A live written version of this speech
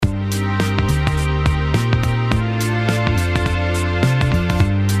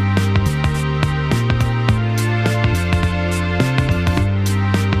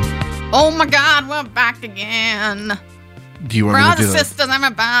Oh my God, we're back again. Do you want me to Brothers, do that? sisters,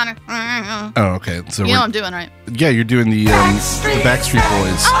 everybody. Oh, okay. So You know what I'm doing, right? yeah, you're doing the Backstreet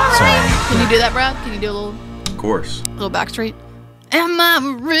Boys song. Can you do that, Brad? Can you do a little Of course. Backstreet? Am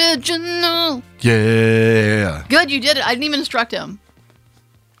I original? Yeah. Good, you did it. I didn't even instruct him.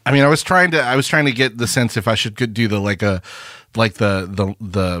 I mean, I was trying to get the sense if I should do the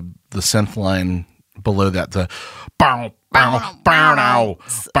the synth line below that, the bow bow bow now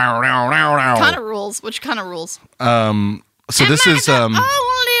bow now now now. Kind of rules. Which kind of rules? So this is Only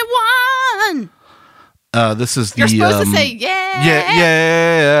one. this is the You're supposed to say yeah.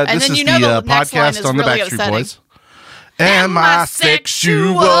 Yeah. And This then is you know the the next line podcast is on the really Backstreet upsetting. Boys. Am I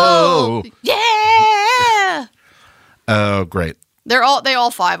sexual? Yeah. Oh, great. They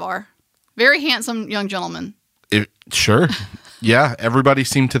all five are very handsome young gentlemen. Sure. Yeah, everybody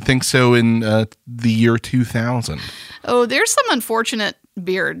seemed to think so in the year 2000. Oh, there's some unfortunate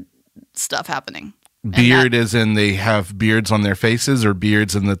beard stuff happening. Beard as in they have beards on their faces, or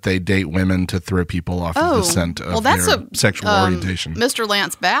beards in that they date women to throw people off of the scent of that's their sexual orientation. Mr.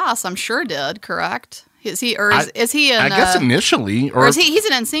 Lance Bass, I'm sure did, correct? Is he in I guess initially, or is he's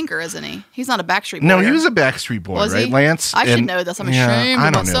an NSYNCer, isn't he? He's not a Backstreet Boy. No, he was a Backstreet Boy, Was right? he? Lance. I should know this. I'm ashamed I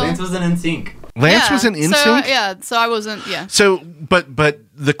of don't know. myself. Lance was in NSYNC. Lance was an NSYNC? So I wasn't, yeah. So, but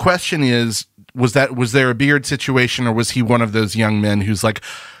the question is, was there a beard situation, or was he one of those young men who's like,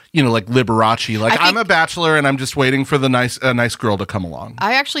 like Liberace, like I'm a bachelor and I'm just waiting for a nice girl to come along?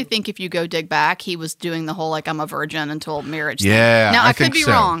 I actually think if you go dig back, he was doing the whole like I'm a virgin until marriage. Yeah, thing. Now I could think be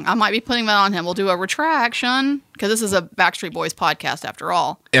so. wrong. I might be putting that on him. We'll do a retraction because this is a Backstreet Boys podcast after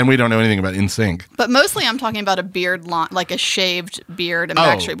all. And we don't know anything about NSYNC. But mostly I'm talking about a beard, like a shaved beard in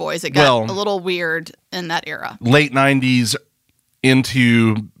Backstreet Boys. It got a little weird in that era. Late 90s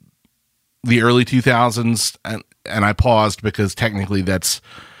into the early 2000s, and I paused because technically that's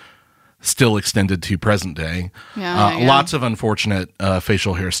still extended to present day. Yeah. Lots of unfortunate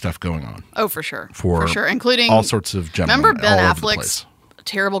facial hair stuff going on. Oh, for sure. For sure. Including all sorts of gentlemen. Remember Ben all over the Affleck's place.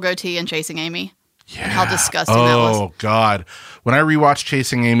 terrible goatee in Chasing Amy? Yeah. And how disgusting that was. Oh, God. When I rewatched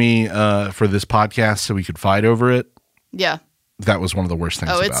Chasing Amy for this podcast so we could fight over it, Yeah. that was one of the worst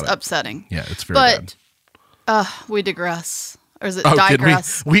things about it. Oh, it's upsetting. Yeah, it's very bad. But we digress. Or is it Oh,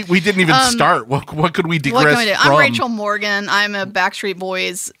 digress? did we didn't even start. What could we digress What can we do? from? I'm Rachel Morgan. I'm a Backstreet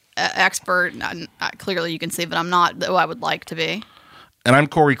Boys expert. Clearly you can see that I'm not, though I would like to be. And I'm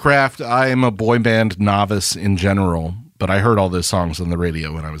Corey Kraft. I am a boy band novice in general, but I heard all those songs on the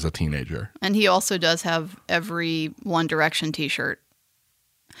radio when I was a teenager. And he also does have every One Direction t-shirt.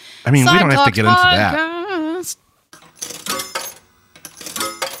 I mean, we don't have to get into that. Podcast.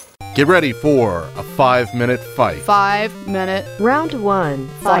 Get ready for a 5-minute fight. 5-minute. Round 1.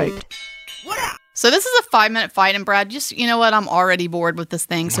 Fight. So this is a 5-minute fight, and Brad, just, you know what? I'm already bored with this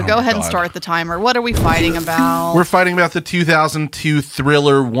thing, so go ahead and start the timer. What are we fighting about? We're fighting about the 2002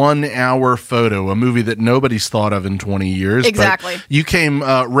 thriller 1 Hour Photo, a movie that nobody's thought of in 20 years. Exactly. But you came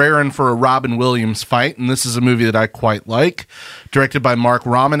raring for a Robin Williams fight, and this is a movie that I quite like. Directed by Mark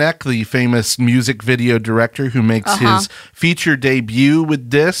Romanek, the famous music video director who makes his feature debut with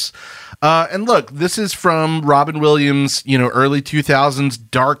this. And look, this is from Robin Williams', early 2000s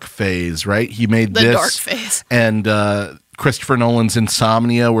dark phase, right? He made The this dark phase. and Christopher Nolan's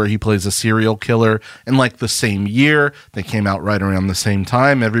Insomnia, where he plays a serial killer. And like the same year, they came out right around the same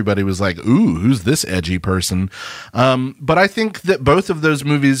time. Everybody was like, ooh, who's this edgy person? But I think that both of those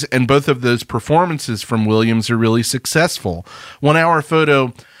movies and both of those performances from Williams are really successful. 1 Hour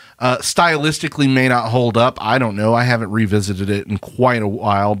Photo stylistically may not hold up. I don't know. I haven't revisited it in quite a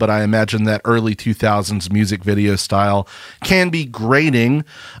while, but I imagine that early 2000s music video style can be grating.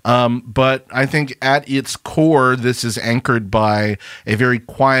 But I think at its core, this is anchored by a very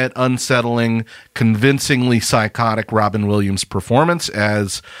quiet, unsettling, convincingly psychotic Robin Williams performance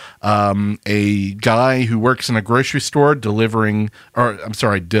as a guy who works in a grocery store developing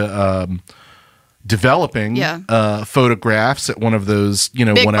photographs at one of those,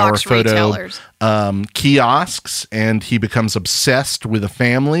 Big 1 Hour box Photo retailers. kiosks, and he becomes obsessed with a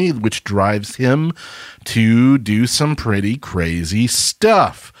family, which drives him to do some pretty crazy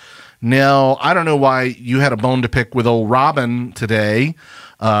stuff. Now, I don't know why you had a bone to pick with old Robin today,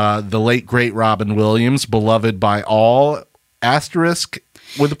 the late, great Robin Williams, beloved by all, asterisk,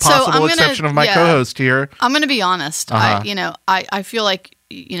 with the possible exception of my co-host here. I'm going to be honest. I feel like,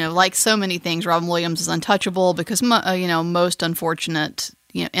 like so many things, Robin Williams is untouchable because, most unfortunate,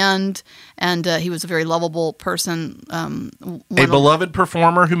 end, and he was a very lovable person. A beloved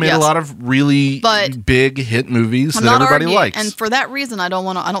performer who made a lot of really big hit movies that everybody likes. And for that reason, I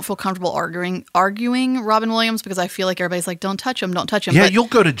don't feel comfortable arguing Robin Williams, because I feel like everybody's like, don't touch him. Yeah, you'll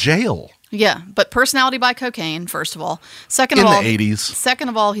go to jail. Yeah, but personality by cocaine, first of all. Second of all, in the 80s. Second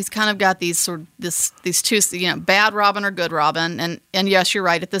of all, he's kind of got these two, bad Robin or good Robin. And yes, you're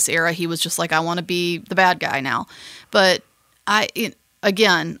right. At this era, he was just like, I want to be the bad guy now. But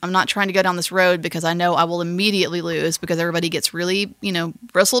again, I'm not trying to go down this road, because I know I will immediately lose, because everybody gets really,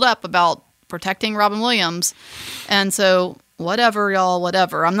 bristled up about protecting Robin Williams. And so whatever, y'all,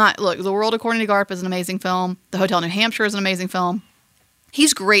 whatever. Look, The World According to Garp is an amazing film. The Hotel New Hampshire is an amazing film.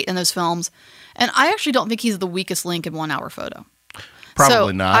 He's great in those films, and I actually don't think he's the weakest link in 1 Hour Photo.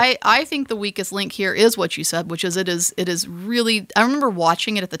 Probably not. I think the weakest link here is what you said, which is it is really. I remember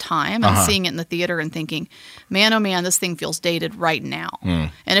watching it at the time and seeing it in the theater and thinking, man, oh man, this thing feels dated right now.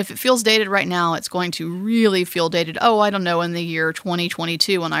 And if it feels dated right now, it's going to really feel dated. Oh, I don't know, in the year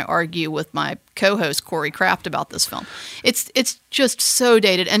 2022, when I argue with my co-host Corey Kraft about this film, it's just so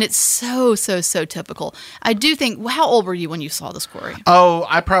dated, and it's so typical. I do think. How old were you when you saw this, Corey? Oh,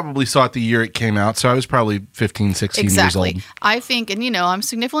 I probably saw it the year it came out, so I was probably 15, 16 years old. I think, and I'm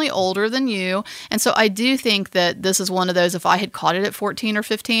significantly older than you, and so I do think that this is one of those, if I had caught it at 14 or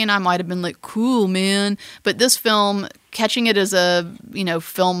 15, I might have been like, cool, man. But this film, catching it as a,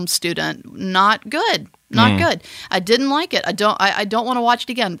 film student, not good. Not good. I didn't like it. I don't want to watch it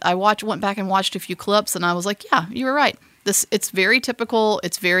again. Went back and watched a few clips, and I was like, yeah, you were right. It's very typical.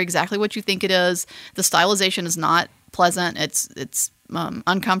 It's very exactly what you think it is. The stylization is not pleasant. It's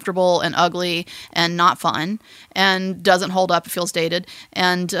uncomfortable and ugly and not fun, and doesn't hold up. It feels dated.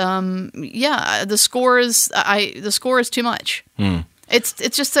 And the score is too much. It's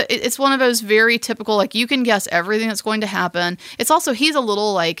just it's one of those very typical, like, you can guess everything that's going to happen. It's also, he's a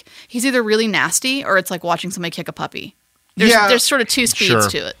little like, he's either really nasty, or it's like watching somebody kick a puppy. There's sort of two speeds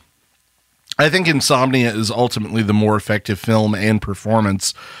to it. I think Insomnia is ultimately the more effective film and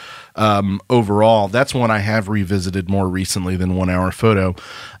performance overall. That's one I have revisited more recently than 1 Hour Photo.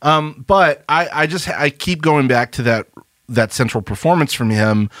 But I keep going back to that central performance from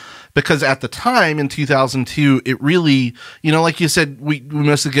him, because at the time in 2002, it really, like you said, we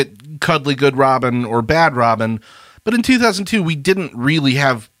mostly get cuddly good Robin or bad Robin. But in 2002, we didn't really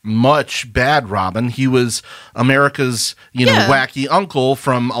have much bad Robin. He was America's, wacky uncle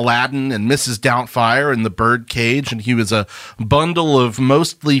from Aladdin and Mrs. Doubtfire and The Birdcage, and he was a bundle of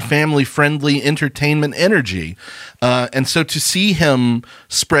mostly family-friendly entertainment energy. And so to see him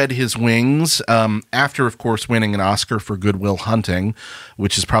spread his wings, after, of course, winning an Oscar for Good Will Hunting,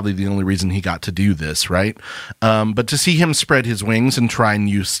 which is probably the only reason he got to do this, right? But to see him spread his wings and try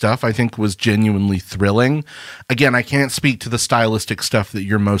new stuff, I think was genuinely thrilling. Again, I can't speak to the stylistic stuff that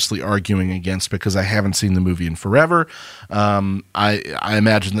you're mostly arguing against, because I haven't seen the movie in forever. I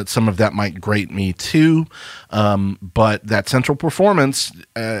imagine that some of that might grate me too. But that central performance,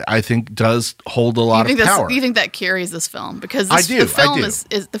 I think, does hold a lot of power. You think that carries this film? Because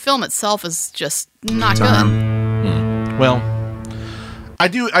the film itself is just not good. Well, I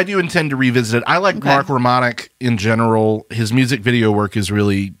do intend to revisit it. I like Mark Romanek in general. His music video work is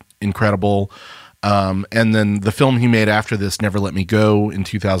really incredible. And then the film he made after this, Never Let Me Go, in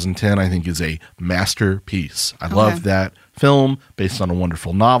 2010, I think is a masterpiece. I love that film, based on a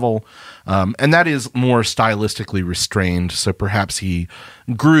wonderful novel. And that is more stylistically restrained, so perhaps he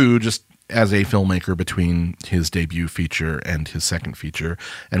grew just as a filmmaker between his debut feature and his second feature.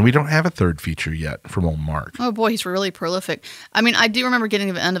 And we don't have a third feature yet from old Mark. Oh boy, he's really prolific. I mean, I do remember getting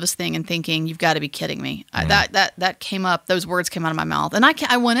to the end of his thing and thinking, you've got to be kidding me. That came up, those words came out of my mouth. And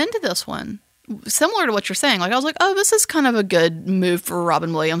I went into this one similar to what you're saying. Like, I was like, oh, this is kind of a good move for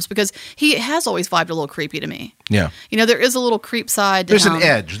Robin Williams, because he has always vibed a little creepy to me. Yeah. There is a little creep side to There's him. an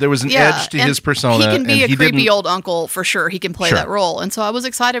edge. There was an edge to his persona. He can be a creepy old uncle for sure. He can play that role. And so I was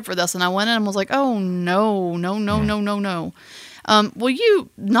excited for this, and I went in and was like, oh, no. Will you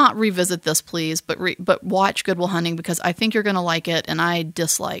not revisit this, please, but watch Good Will Hunting, because I think you're going to like it, and I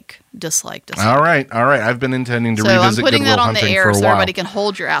dislike. All right. I've been intending to revisit Good Will Hunting for a while. So I'm putting that on the air so everybody can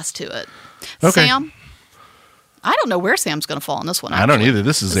hold your ass to it. Okay. Sam? I don't know where Sam's going to fall on this one, actually. I don't either.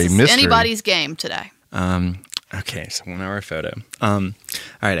 This is a mystery. Anybody's game today. Okay, so 1 Hour Photo. All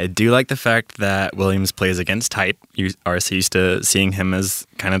right, I do like the fact that Williams plays against type. You are so used to seeing him as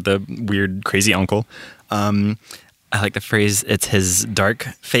kind of the weird, crazy uncle. I like the phrase, it's his dark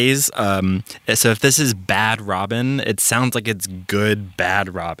phase. So if this is bad Robin, it sounds like it's good,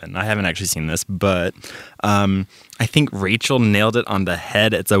 bad Robin. I haven't actually seen this, but I think Rachel nailed it on the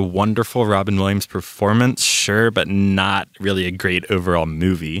head. It's a wonderful Robin Williams performance, sure, but not really a great overall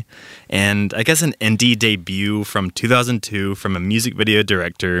movie. And I guess an indie debut from 2002 from a music video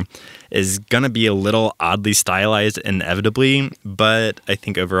director is going to be a little oddly stylized inevitably, but I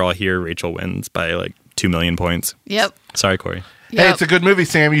think overall here Rachel wins by like 2 million points. Yep. Sorry, Corey. Hey, it's a good movie,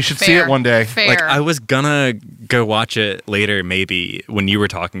 Sam. You should see it one day. Fair. Like, I was gonna go watch it later, maybe, when you were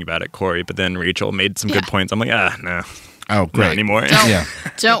talking about it, Corey, but then Rachel made some good points. I'm like, no. Oh, great. Not anymore.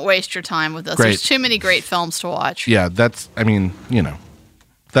 Don't waste your time with this. Great. There's too many great films to watch. Yeah, that's fine.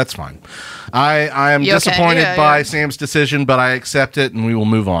 I am You okay? disappointed Yeah, by yeah. Sam's decision, but I accept it and we will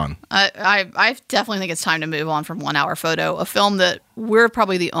move on. I definitely think it's time to move on from 1 Hour Photo, a film that we're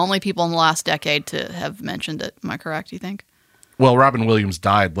probably the only people in the last decade to have mentioned it. Am I correct, you think? Well, Robin Williams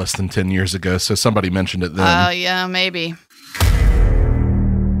died less than 10 years ago, so somebody mentioned it then. Yeah, maybe.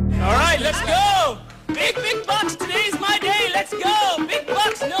 All right, let's go. Big bucks. Today's my day. Let's go. Big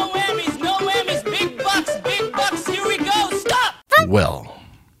bucks. No whammies. No whammies. Big bucks. Big bucks. Here we go. Stop. Well,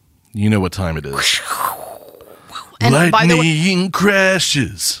 you know what time it is. And by the way, Lightning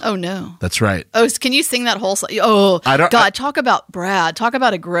crashes. oh no. That's right. Oh, can you sing that whole song? Oh, talk about Brad. Talk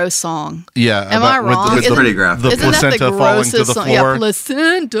about a gross song. Yeah. Am I wrong? It's pretty graphic. The Isn't that placenta the falling to grossest the song? floor. Yeah,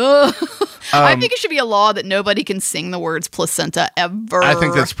 placenta. I think it should be a law that nobody can sing the words placenta ever. I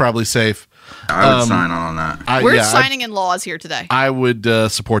think that's probably safe. I would sign on that. We're signing in laws here today. I would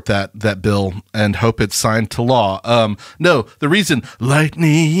support that bill and hope it's signed to law. No, the reason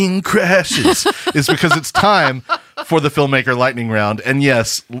lightning crashes is because it's time for the Filmmaker Lightning Round. And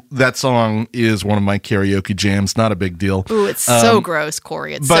yes, that song is one of my karaoke jams. Not a big deal. Ooh, it's so gross,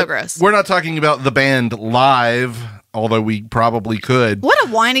 Corey. It's But so gross. we're not talking about the band live, although we probably could. What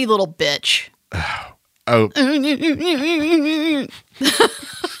a whiny little bitch. Oh,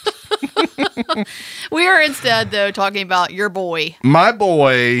 We are instead, though, talking about your boy. my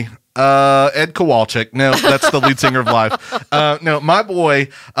boy, Ed Kowalczyk. No, that's the lead singer of Live. No, my boy,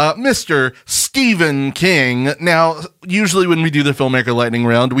 Mr. Stephen King. Now, usually when we do the Filmmaker Lightning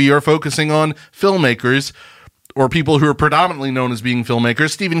Round, we are focusing on filmmakers or people who are predominantly known as being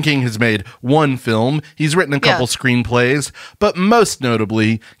filmmakers. Stephen King has made one film. He's written a couple screenplays, but most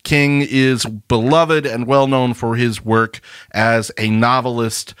notably, King is beloved and well known for his work as a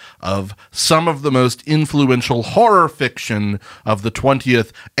novelist of some of the most influential horror fiction of the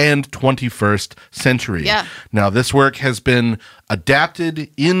 20th and 21st century. Yeah. Now, this work has been adapted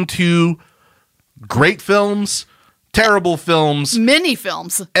into great films, terrible films, Many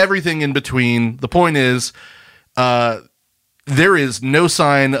films. everything in between. The point is, there is no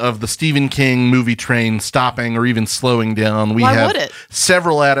sign of the Stephen King movie train stopping or even slowing down. We Why have would it?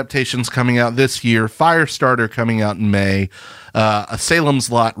 several adaptations coming out this year. Firestarter coming out in May. A Salem's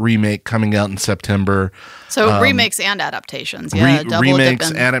Lot remake coming out in September. So remakes and adaptations. Yeah, double remakes,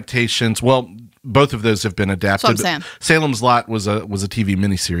 dipping. adaptations. Well, both of those have been adapted. That's what I'm saying. Salem's Lot was a TV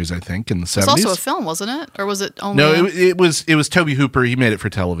miniseries, I think, in the 70s. It's also a film, wasn't it? Or was it only? No, it was Toby Hooper. He made it for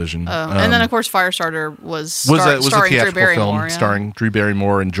television. and then, of course, Firestarter was was starring a Drew theatrical Barrymore. film starring Drew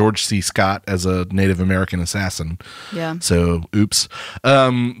Barrymore and George C. Scott as a Native American assassin. Yeah. So, oops.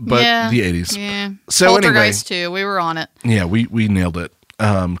 But Yeah. the 80s. Yeah. So Poltergeist, too. We were on it. Yeah, we nailed it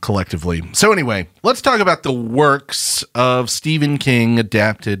collectively. So anyway, let's talk about the works of Stephen King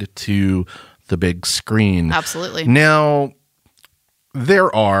adapted to the big screen. Absolutely. Now,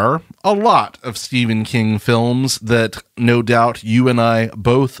 there are a lot of Stephen King films that no doubt you and I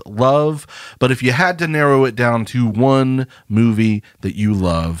both love, but if you had to narrow it down to one movie that you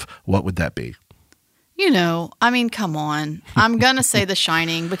love, what would that be? You know, I mean, come on. I'm going to say The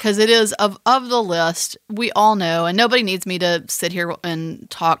Shining because it is, of the list, we all know, and nobody needs me to sit here and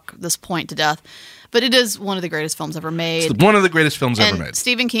talk this point to death, but it is one of the greatest films ever made. It's one of the greatest films ever And made.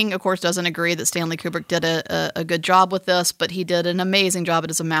 Stephen King, of course, doesn't agree that Stanley Kubrick did a good job with this, but he did an amazing job.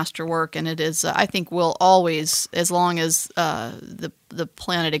 It is a masterwork, and it is, I think, will always, as long as the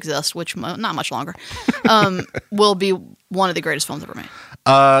planet exists, which not much longer, will be one of the greatest films ever made.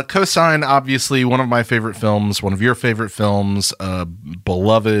 Cosign, obviously, one of my favorite films, one of your favorite films,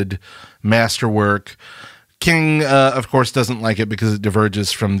 beloved masterwork. King, of course, doesn't like it because it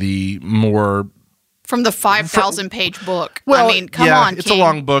diverges from the more... From the 5,000-page book. Well, I mean, come on, it's King. a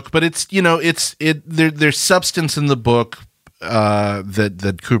long book, but it's, there's substance in the book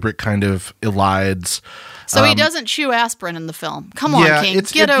that Kubrick kind of elides. So he doesn't chew aspirin in the film. Come on, King,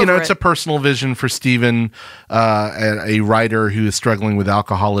 get over it. It's a personal vision for Stephen, a writer who is struggling with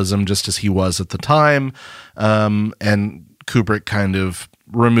alcoholism, just as he was at the time. And Kubrick kind of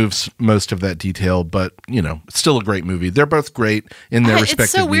removes most of that detail, but it's still a great movie. They're both great in their respective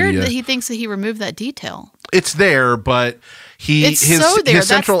It's so weird media. that he thinks that he removed that detail. It's there, but his That's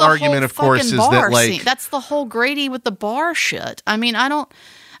central the argument, whole of course, is fucking that bar like scene. That's the whole Grady with the bar shit. I mean,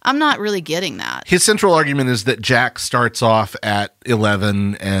 I'm not really getting that. his central argument is that Jack starts off at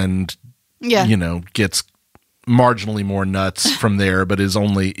 11 and gets marginally more nuts from there, but he's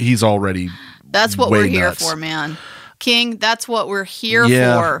already That's what way we're here nuts. for, man. King, that's what we're here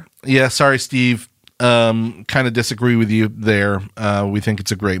for. Yeah, sorry, Steve. Kind of disagree with you there. We think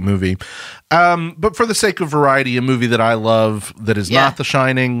it's a great movie. But for the sake of variety, a movie that I love that is not The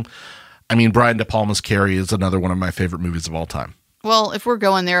Shining. I mean, Brian De Palma's Carrie is another one of my favorite movies of all time. Well, if we're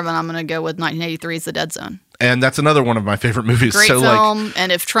going there, then I'm going to go with 1983's The Dead Zone. And that's another one of my favorite movies. Great so, film,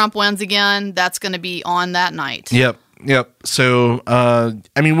 and if Trump wins again, that's going to be on that night. Yep. So,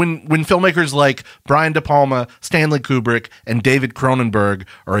 I mean, when filmmakers like Brian De Palma, Stanley Kubrick, and David Cronenberg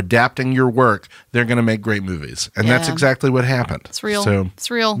are adapting your work, they're going to make great movies. And that's exactly what happened. It's real. So,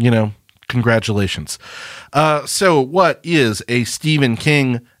 it's real. Congratulations. So what is a Stephen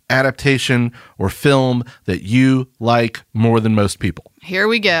King adaptation or film that you like more than most people? Here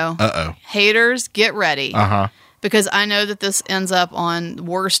we go. Uh-oh. Haters, get ready. Uh-huh. Because I know that this ends up on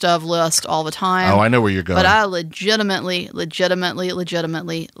worst of list all the time. Oh, I know where you're going. But I legitimately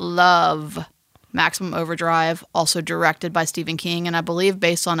love Maximum Overdrive, also directed by Stephen King, and I believe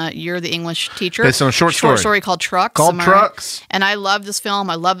based on You're the English Teacher. Based on a short story called Trucks. Trucks. And I love this film.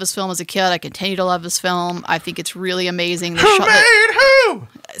 I love this film as a kid. I continue to love this film. I think it's really amazing. Who made who?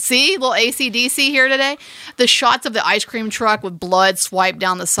 See, little AC/DC here today. The shots of the ice cream truck with blood swiped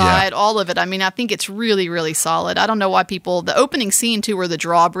down the side, all of it. I mean, I think it's really, really solid. I don't know why the opening scene too, where the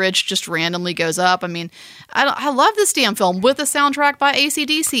drawbridge just randomly goes up. I mean, I love this damn film with a soundtrack by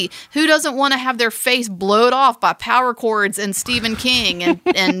AC/DC. Who doesn't want to have their face blowed off by power chords and Stephen King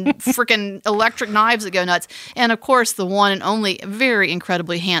and freaking electric knives that go nuts? And of course, the one and only very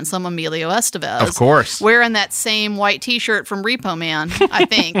incredibly handsome Emilio Estevez. Of course. Wearing that same white t-shirt from Repo Man, I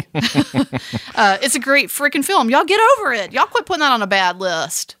think. It's a great freaking film. Y'all get over it. Y'all quit putting that on a bad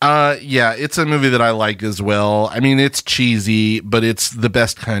list. Yeah, it's a movie that I like as well. I mean, it's cheesy, but it's the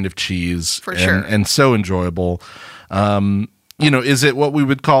best kind of cheese. For sure. And so enjoyable. Is it what we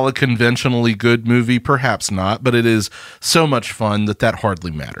would call a conventionally good movie? Perhaps not, but it is so much fun that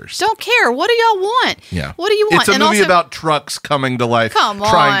hardly matters. Don't care. What do y'all want? Yeah. What do you want? It's a movie about trucks coming to life,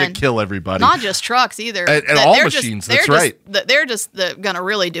 trying to kill everybody. Not just trucks either. And all machines, that's right. They're just going to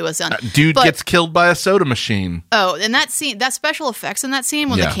really do us in. Dude gets killed by a soda machine. Oh, and that scene, that special effects in that scene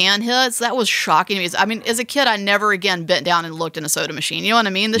when the can hits, that was shocking to me. I mean, as a kid, I never again bent down and looked in a soda machine. You know what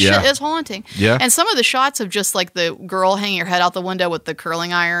I mean? The shit is haunting. Yeah. And some of the shots of just like the girl hanging her head out the window with the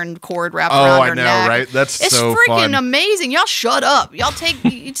curling iron cord wrapped around her neck. Oh, I know, right? That's it's so freaking fun. Amazing. Y'all shut up. Y'all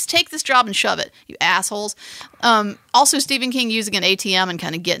you just take this job and shove it, you assholes. Also, Stephen King using an ATM and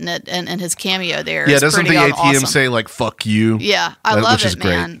kind of getting it and his cameo there. Yeah, is doesn't the pretty ATM awesome. say like "fuck you"? Yeah, I love which is it,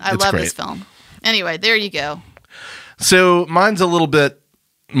 man. great. I It's love great. this film. Anyway, there you go. So mine's a little bit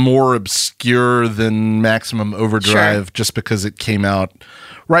more obscure than Maximum Overdrive, just because it came out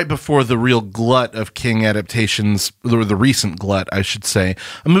right before the real glut of King adaptations, or the recent glut, I should say.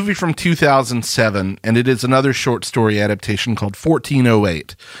 A movie from 2007, and it is another short story adaptation called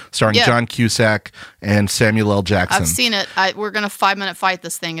 1408, starring John Cusack and Samuel L. Jackson. I've seen it. We're going to 5-minute fight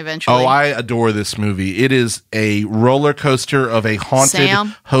this thing eventually. Oh, I adore this movie. It is a roller coaster of a haunted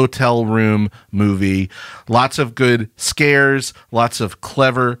hotel room movie. Lots of good scares, lots of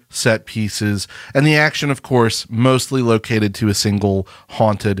clever set pieces, and the action, of course, mostly located to a single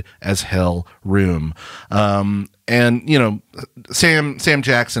haunted as hell room. And, Sam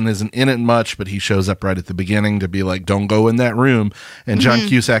Jackson isn't in it much, but he shows up right at the beginning to be like, don't go in that room. And John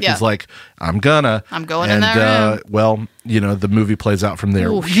Cusack is like, I'm going in that room. Well, the movie plays out from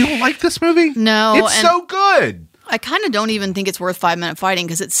there. Oof. You don't like this movie? No. It's so good. I kind of don't even think it's worth 5-minute fighting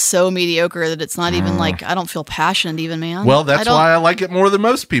because it's so mediocre that it's not even like, I don't feel passionate even, man. Well, that's why I like it more than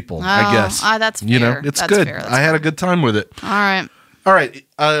most people, I guess. That's fair. It's that's good. Fair. I had a good time with it. All right. All right,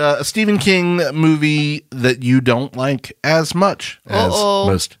 a Stephen King movie that you don't like as much as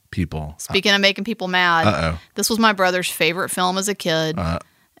most people. Speaking of making people mad, this was my brother's favorite film as a kid,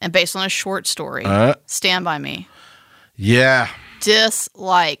 and based on a short story, Stand By Me. Yeah.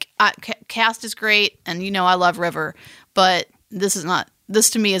 Dislike. Cast is great, and I love River, but this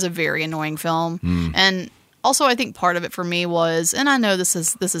to me is a very annoying film. And also I think part of it for me was, and I know this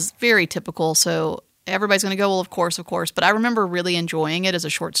is very typical, so everybody's going to go, well, of course. But I remember really enjoying it as a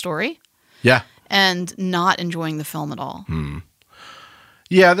short story. Yeah. And not enjoying the film at all.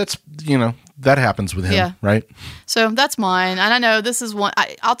 Yeah, that's, that happens with him, right? So that's mine. And I know this is one,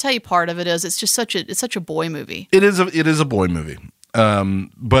 I'll tell you part of it is it's just such a boy movie. It is a boy movie.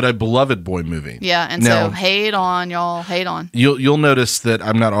 But a beloved boy movie. Yeah, and now, so hate on, y'all. Hate on. You'll notice that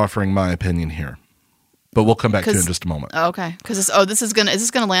I'm not offering my opinion here. But we'll come back to it in just a moment. Okay. Because is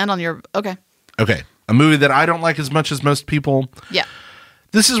this gonna land on your okay. Okay. A movie that I don't like as much as most people. Yeah.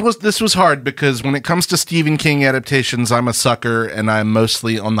 This was hard because when it comes to Stephen King adaptations, I'm a sucker and I'm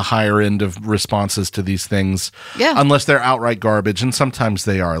mostly on the higher end of responses to these things. Yeah. Unless they're outright garbage, and sometimes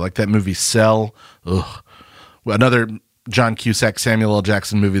they are. Like that movie Cell. Ugh. Another John Cusack, Samuel L.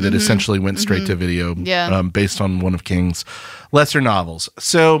 Jackson movie that essentially went straight to video, based on one of King's lesser novels.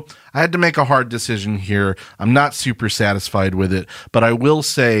 So I had to make a hard decision here. I'm not super satisfied with it, but I will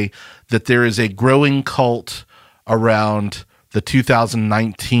say that there is a growing cult around the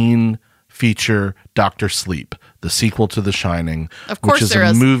 2019 feature Dr. Sleep, the sequel to The Shining. Of course, which is there a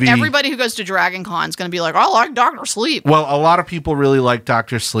is. movie. Everybody who goes to Dragon Con is going to be like, I like Dr. Sleep. Well, a lot of people really like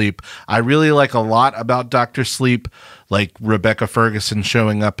Dr. Sleep. I really like a lot about Dr. Sleep, like Rebecca Ferguson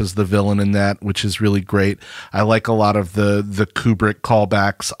showing up as the villain in that, which is really great. I like a lot of the Kubrick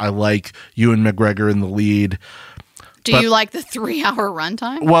callbacks. I like Ewan McGregor in the lead. Do you like the 3-hour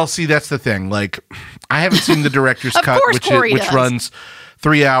runtime? Well, see, that's the thing. Like, I haven't seen the director's cut, which does. runs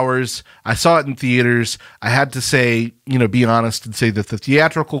 3 hours. I saw it in theaters. I had to say, be honest and say that the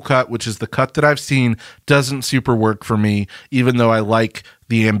theatrical cut, which is the cut that I've seen, doesn't super work for me, even though I like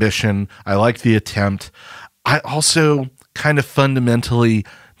the ambition. I like the attempt. I also kind of fundamentally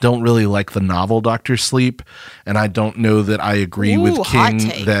don't really like the novel Dr. Sleep, and I don't know that I agree with King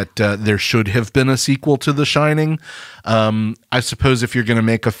that there should have been a sequel to The Shining. I suppose if you're going to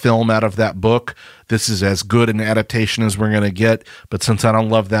make a film out of that book, this is as good an adaptation as we're going to get, but since I don't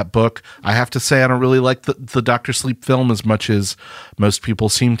love that book, I have to say I don't really like the Dr. Sleep film as much as most people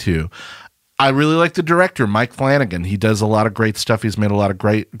seem to. I really like the director, Mike Flanagan. He does a lot of great stuff. He's made a lot of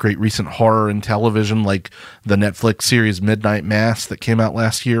great recent horror in television, like the Netflix series Midnight Mass that came out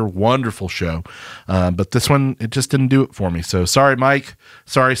last year. Wonderful show. But this one, it just didn't do it for me. So sorry, Mike.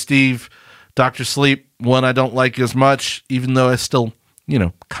 Sorry, Steve. Dr. Sleep, one I don't like as much, even though I still,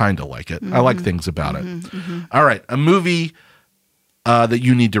 kind of like it. I like things about it. All right. A movie that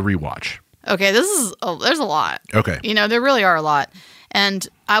you need to rewatch. Okay, there's a lot. Okay. There really are a lot. And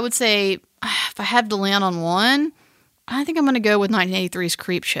I would say, if I had to land on one, I think I'm going to go with 1983's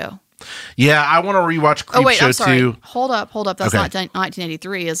Creep Show. Yeah, I want to rewatch Creep Show I'm sorry. too. Hold up. That's not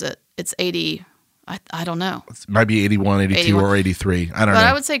 1983, is it? It's 80. I don't know. It might be 81, 82, or 83. I don't know. But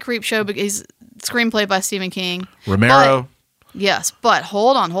I would say Creep Show because screenplay by Stephen King. Romero. Yes, but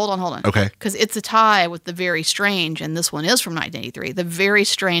hold on. Okay. Because it's a tie with The Very Strange, and this one is from 1983. The Very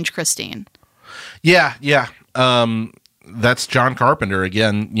Strange Christine. Yeah. That's John Carpenter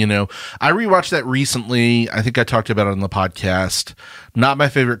again. I rewatched that recently. I think I talked about it on the podcast. Not my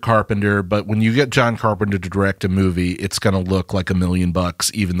favorite Carpenter, but when you get John Carpenter to direct a movie, it's going to look like $1 million,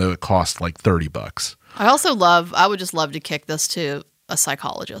 even though it cost like $30. I would just love to kick this to a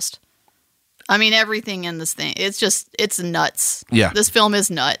psychologist. I mean, everything in this thing, it's nuts. Yeah. This film is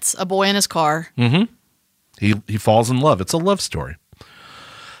nuts. A boy in his car. Mm-hmm. He falls in love. It's a love story.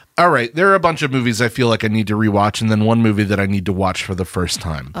 All right, there are a bunch of movies I feel like I need to rewatch, and then one movie that I need to watch for the first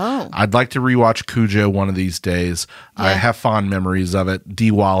time. Oh. I'd like to rewatch Cujo one of these days. Yeah. I have fond memories of it.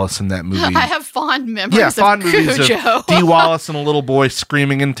 Dee Wallace in that movie. I have fond memories memories Cujo. of Dee Wallace and a little boy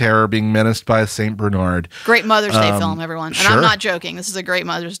screaming in terror, being menaced by a Saint Bernard. Great Mother's Day film, everyone. And sure. I'm not joking. This is a great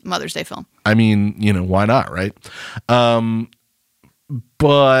Mother's Day film. I mean, why not, right?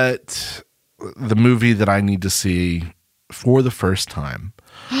 But the movie that I need to see for the first time,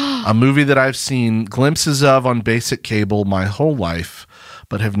 a movie that I've seen glimpses of on basic cable my whole life,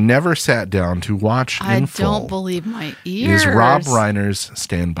 but have never sat down to watch in full. I don't believe my ears. Is Rob Reiner's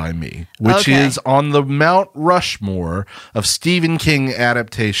Stand By Me, which Okay. is on the Mount Rushmore of Stephen King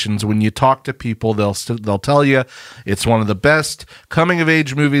adaptations. When you talk to people, they'll tell you it's one of the best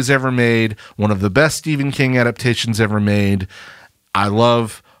coming-of-age movies ever made, one of the best Stephen King adaptations ever made. I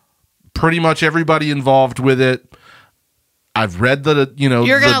love pretty much everybody involved with it. I've read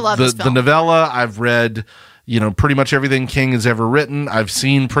You're gonna love this the film. novella. I've read, pretty much everything King has ever written. I've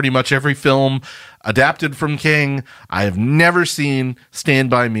seen pretty much every film adapted from King. I have never seen Stand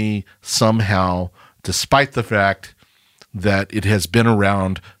By Me somehow, despite the fact that it has been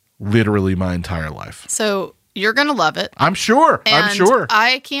around literally my entire life. So you're going to love it. I'm sure. And I'm sure.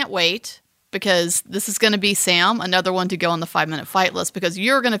 I can't wait because this is going to be Sam, another one to go on the 5-minute fight list, because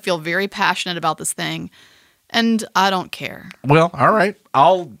you're going to feel very passionate about this thing, and I don't care. Well, all right.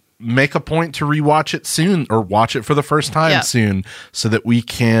 I'll make a point to rewatch it soon, or watch it for the first time soon, so that we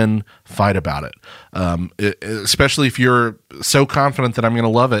can fight about it. Especially if you're so confident that I'm going to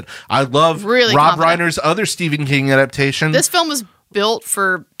love it. I love Rob Reiner's other Stephen King adaptation. This film was built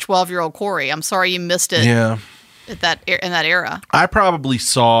for 12-year-old Corey. I'm sorry you missed it. Yeah. In that era. I probably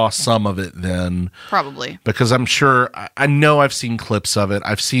saw some of it then. Probably. Because I'm sure, I know I've seen clips of it.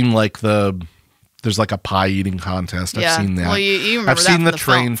 I've seen there's like a pie eating contest. I've seen that. Well, you remember I've that seen from the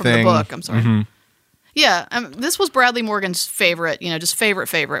train from thing. the book. I'm sorry. Mm-hmm. Yeah, this was Bradley Morgan's favorite, just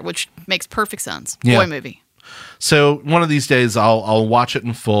favorite, which makes perfect sense. Yeah. Boy movie. So one of these days I'll watch it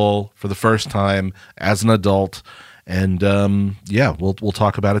in full for the first time as an adult. And we'll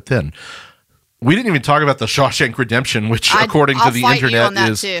talk about it then. We didn't even talk about the Shawshank Redemption, which according to the internet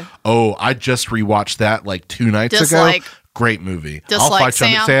is, I just rewatched that like 2 nights ago. Great movie. I'll fight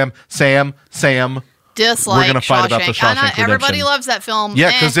Sam. Dislike. We're going to fight about the Shawshank Redemption. Everybody loves that film.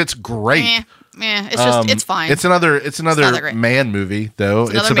 Yeah, because it's great. It's fine. It's another man movie, though.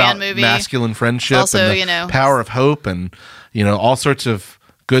 It's about masculine friendship also, and the power of hope and, all sorts of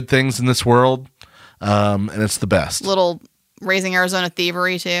good things in this world. And it's the best. Little Raising Arizona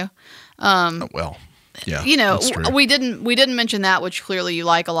thievery, too. We didn't mention that, which clearly you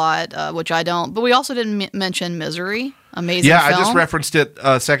like a lot, which I don't. But we also didn't mention Misery. Amazing film. I just referenced it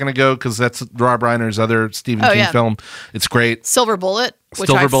a second ago because that's Rob Reiner's other Stephen King film. It's great. Silver Bullet, which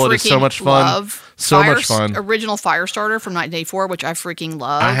Silver I Bullet is so much fun. Love. Much fun. Original Firestarter from 1984, which I freaking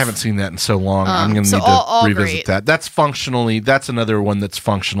love. I haven't seen that in so long. I'm going to need to revisit that. That's another one that's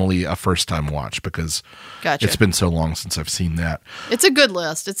functionally a first-time watch because it's been so long since I've seen that. It's a good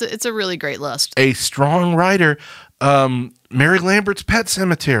list. It's a really great list. A strong writer, Mary Lambert's Pet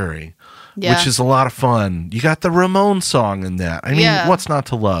Sematary. Yeah. Which is a lot of fun. You got the Ramones song in that. I mean, what's not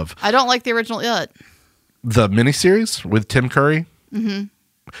to love? I don't like the original It. The miniseries with Tim Curry? Mm-hmm.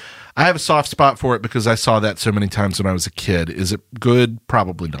 I have a soft spot for it because I saw that so many times when I was a kid. Is it good?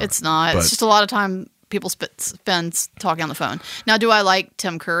 Probably not. It's not. It's just a lot of time people spend talking on the phone. Now, do I like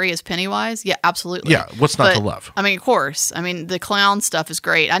Tim Curry as Pennywise? Yeah, absolutely. Yeah, what's not to love? I mean, of course. I mean, the clown stuff is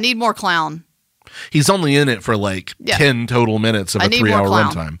great. I need more clown. He's only in it for 10 total minutes of a 3-hour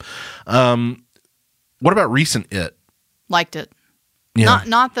runtime. What about recent It? Liked it. Yeah.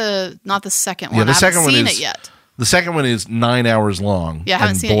 Not the second one. Yeah, the second I haven't one seen it yet. The second one is 9 hours long. Yeah, I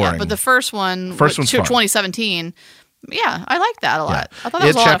haven't seen boring. it yet. But the first one's 2017. Yeah, I like that a lot. Yeah. I thought that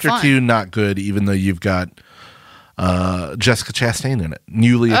was a lot of fun. Chapter 2, not good, even though you've got Jessica Chastain in it.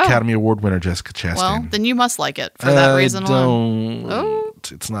 Newly Academy Award winner Jessica Chastain. Well, then you must like it for that reason alone.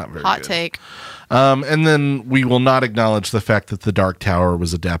 It's not very hot good. take. And then we will not acknowledge the fact that The Dark Tower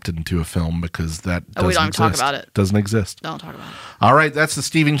was adapted into a film because that doesn't we don't exist. talk about it. Doesn't exist. Don't talk about it. All right, that's the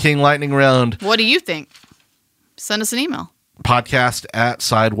Stephen King lightning round. What do you think? Send us an email.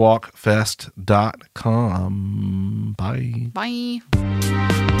 podcast@sidewalkfest.com. Bye. Bye.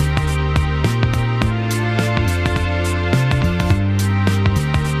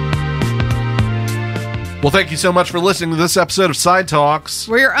 Well, thank you so much for listening to this episode of Side Talks.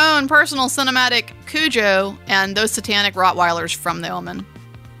 We're your own personal cinematic Cujo and those satanic Rottweilers from The Omen.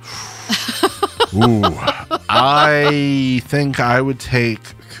 Ooh, I think I would take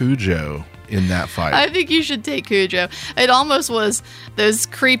Cujo in that fight. I think you should take Cujo. It almost was those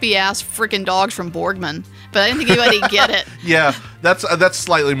creepy ass freaking dogs from Borgman, but I didn't think anybody get it. Yeah, that's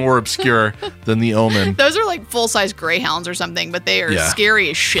slightly more obscure than The Omen. Those are like full-size greyhounds or something, but they are scary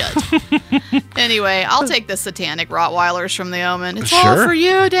as shit. Anyway, I'll take the satanic Rottweilers from The Omen. It's all for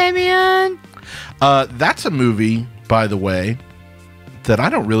you, Damien. That's a movie, by the way, that I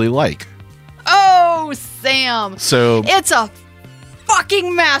don't really like. Oh, Sam. So it's a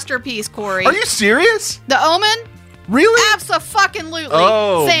fucking masterpiece, Corey. Are you serious? The Omen? Really? Abso-fucking-lutely.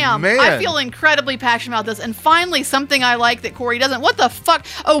 Oh, Sam, man. I feel incredibly passionate about this. And finally, something I like that Corey doesn't. What the fuck?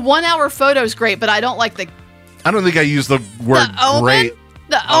 Oh, 1 hour photo's great, but I don't like the... I don't think I used the word great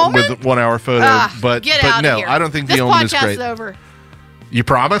The Omen? with 1 hour photo, but no, here. I don't think this The Omen is great. This podcast is over. You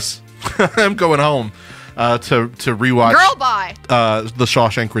promise? I'm going home to rewatch Girl, bye. The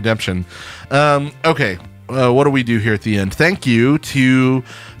Shawshank Redemption. Okay, what do we do here at the end? Thank you to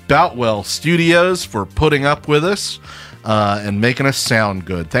Boutwell Studios for putting up with us and making us sound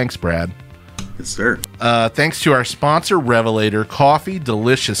good. Thanks, Brad. Yes, sir. Thanks to our sponsor, Revelator Coffee.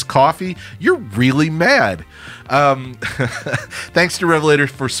 Delicious coffee. You're really mad. Thanks to Revelator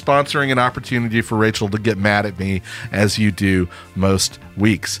for sponsoring an opportunity for Rachel to get mad at me, as you do most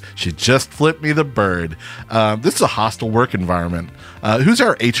weeks. She just flipped me the bird. This is a hostile work environment. Who's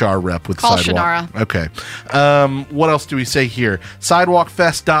our HR rep with Call Sidewalk? Shannara. Okay. What else do we say here?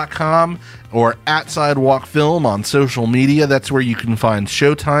 SidewalkFest.com or at Sidewalk Film on social media. That's where you can find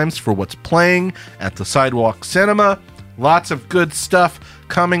showtimes for what's playing at the Sidewalk Cinema. Lots of good stuff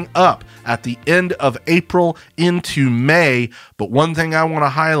coming up at the end of April into May. But one thing I want to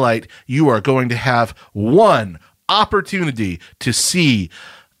highlight, you are going to have one opportunity to see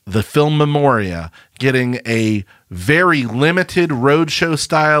the film Memoria getting a very limited roadshow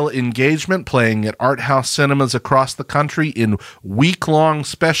style engagement, playing at art house cinemas across the country in week-long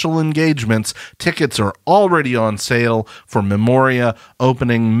special engagements. Tickets are already on sale for Memoria,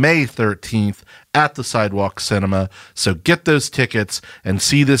 opening May 13th at the Sidewalk Cinema. So get those tickets and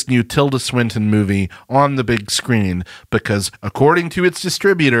see this new Tilda Swinton movie on the big screen, because according to its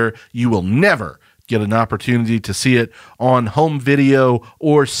distributor, you will never get an opportunity to see it on home video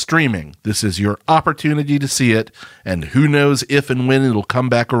or streaming. This is your opportunity to see it, and who knows if and when it'll come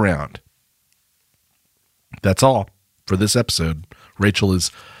back around. That's all for this episode. Rachel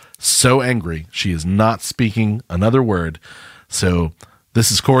is so angry. She is not speaking another word. So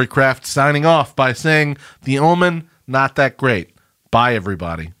this is Corey Kraft signing off by saying, The Omen, not that great. Bye,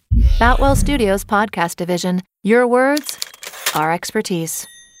 everybody. Boutwell Studios Podcast Division. Your words, our expertise.